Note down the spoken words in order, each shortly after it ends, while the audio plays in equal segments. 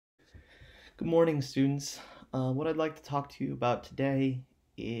Good morning, students. What I'd like to talk to you about today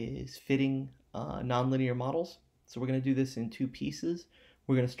is fitting nonlinear models. So we're going to do this in two pieces.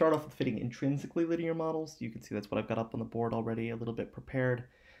 We're going to start off with fitting intrinsically linear models. You can see that's what I've got up on the board already, a little bit prepared.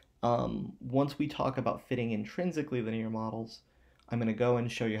 Once we talk about fitting intrinsically linear models, I'm going to go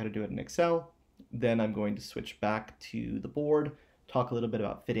and show you how to do it in Excel. Then I'm going to switch back to the board, talk a little bit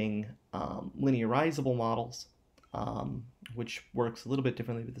about fitting linearizable models, which works a little bit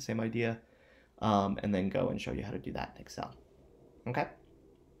differently with the same idea. And then go and show you how to do that in Excel. Okay?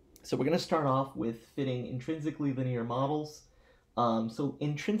 So we're going to start off with fitting intrinsically linear models. So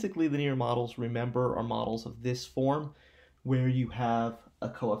intrinsically linear models, remember, are models of this form where you have a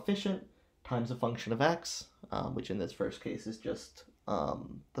coefficient times a function of x, which in this first case is just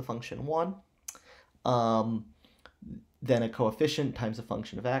the function 1. Then a coefficient times a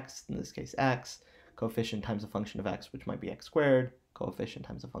function of x, in this case x, coefficient times a function of x, which might be x squared, coefficient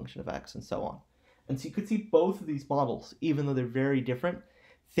times a function of x, and so on. And so you could see both of these models, even though they're very different,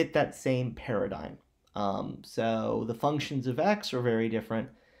 fit that same paradigm. So the functions of x are very different,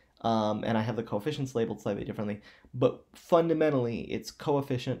 and I have the coefficients labeled slightly differently, but fundamentally it's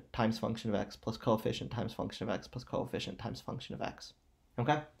coefficient times function of x plus coefficient times function of x plus coefficient times function of x.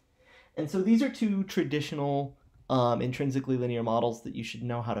 Okay? And so these are two traditional intrinsically linear models that you should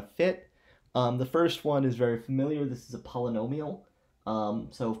know how to fit. The first one is very familiar. This is a polynomial.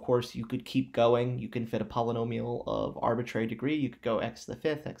 So of course you could keep going. You can fit a polynomial of arbitrary degree. You could go x to the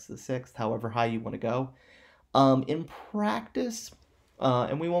 5th, x to the 6th, however high you want to go. In practice,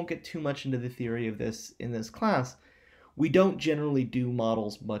 and we won't get too much into the theory of this in this class, we don't generally do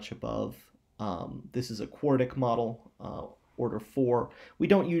models much above. This is a quartic model, order 4. We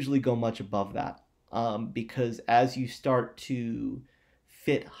don't usually go much above that because as you start to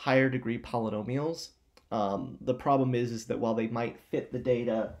fit higher degree polynomials, the problem is that while they might fit the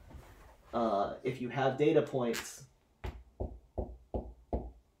data, if you have data points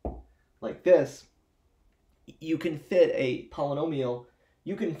like this, you can fit a polynomial.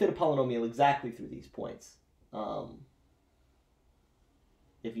 You can fit a polynomial exactly through these points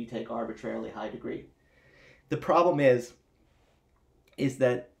if you take arbitrarily high degree. The problem is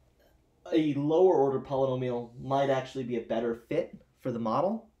that a lower order polynomial might actually be a better fit for the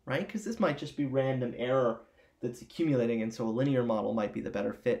model, right? Because this might just be random error that's accumulating, and so a linear model might be the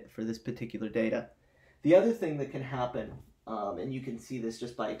better fit for this particular data. The other thing that can happen, and you can see this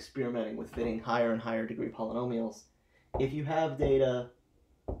just by experimenting with fitting higher and higher degree polynomials, if you have data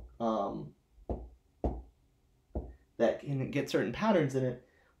that can get certain patterns in it,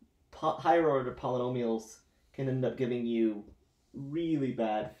 higher order polynomials can end up giving you really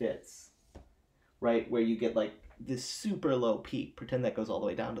bad fits, right? Where you get like this super low peak. Pretend that goes all the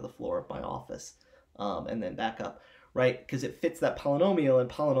way down to the floor of my office and then back up, right? Because it fits that polynomial, and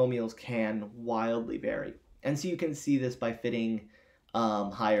polynomials can wildly vary. And so you can see this by fitting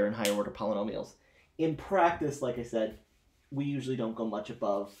higher and higher order polynomials. In practice, like I said, we usually don't go much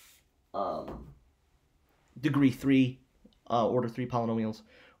above degree 3, order 3 polynomials,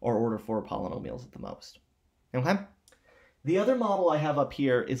 or order 4 polynomials at the most. Okay? The other model I have up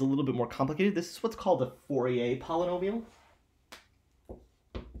here is a little bit more complicated. This is what's called a Fourier polynomial.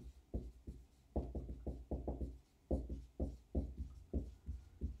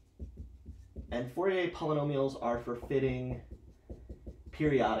 And Fourier polynomials are for fitting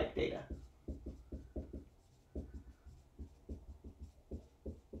periodic data.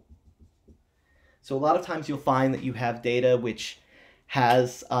 So a lot of times you'll find that you have data which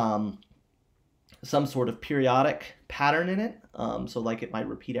has some sort of periodic pattern in it. So like it might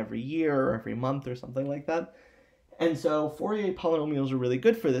repeat every year or every month or something like that. And so Fourier polynomials are really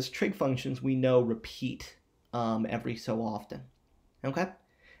good for this. Trig functions we know repeat every so often. Okay?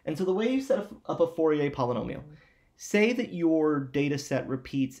 And so the way you set up a Fourier polynomial, say that your data set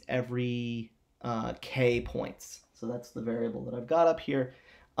repeats every k points. So that's the variable that I've got up here.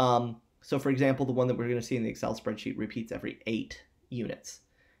 So for example, the one that we're going to see in the Excel spreadsheet repeats every 8 units.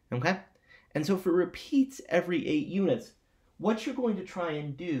 Okay? And so if it repeats every 8 units, what you're going to try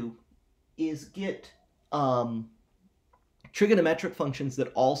and do is get trigonometric functions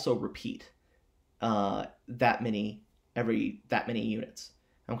that also repeat that many units.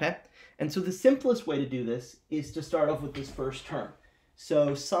 Okay? And so the simplest way to do this is to start off with this first term.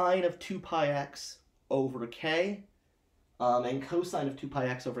 So sine of 2 pi x over k and cosine of 2 pi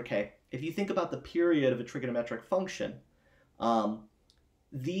x over k. If you think about the period of a trigonometric function,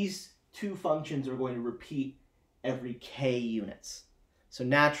 these two functions are going to repeat every k units. So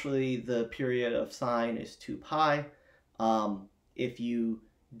naturally, the period of sine is 2 pi. If you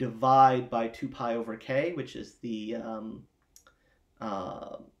divide by 2 pi over k, which is the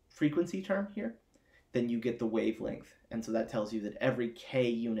frequency term here, then you get the wavelength. And so that tells you that every k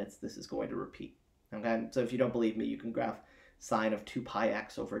units this is going to repeat. Okay, so if you don't believe me, you can graph sine of 2 pi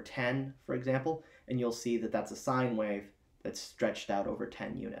x over 10, for example, and you'll see that that's a sine wave that's stretched out over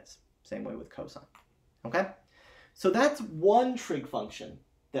 10 units. Same way with cosine. Okay, so that's one trig function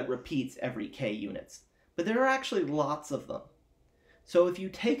that repeats every k units, but there are actually lots of them. So if you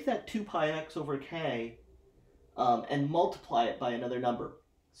take that 2 pi x over k and multiply it by another number,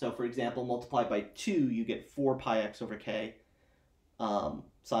 so for example, multiply by 2, you get 4 pi x over k,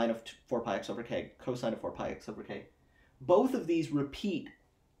 sine of 4 pi x over k, cosine of 4 pi x over k. Both of these repeat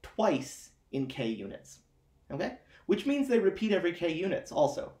twice in k units, okay? Which means they repeat every k units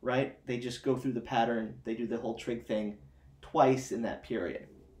also, right? They just go through the pattern, they do the whole trig thing twice in that period.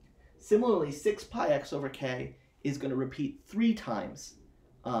 Similarly, 6 pi x over k is going to repeat 3 times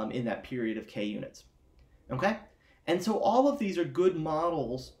in that period of k units, okay? And so all of these are good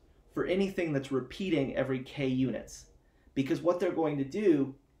models for anything that's repeating every k units, because what they're going to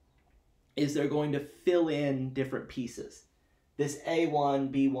do is they're going to fill in different pieces. This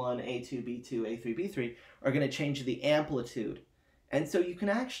A1, B1, A2, B2, A3, B3 are going to change the amplitude. And so you can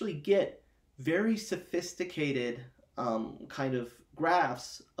actually get very sophisticated kind of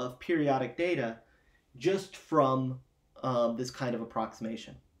graphs of periodic data just from this kind of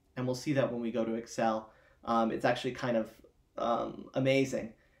approximation. And we'll see that when we go to Excel. It's actually kind of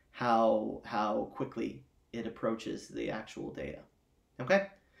amazing how quickly it approaches the actual data. Okay?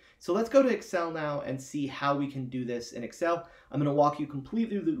 So let's go to Excel now and see how we can do this in Excel. I'm going to walk you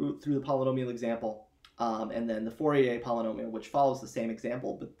completely through the polynomial example and then the Fourier polynomial, which follows the same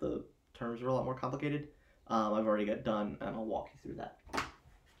example, but the terms are a lot more complicated. I've already got done, and I'll walk you through that.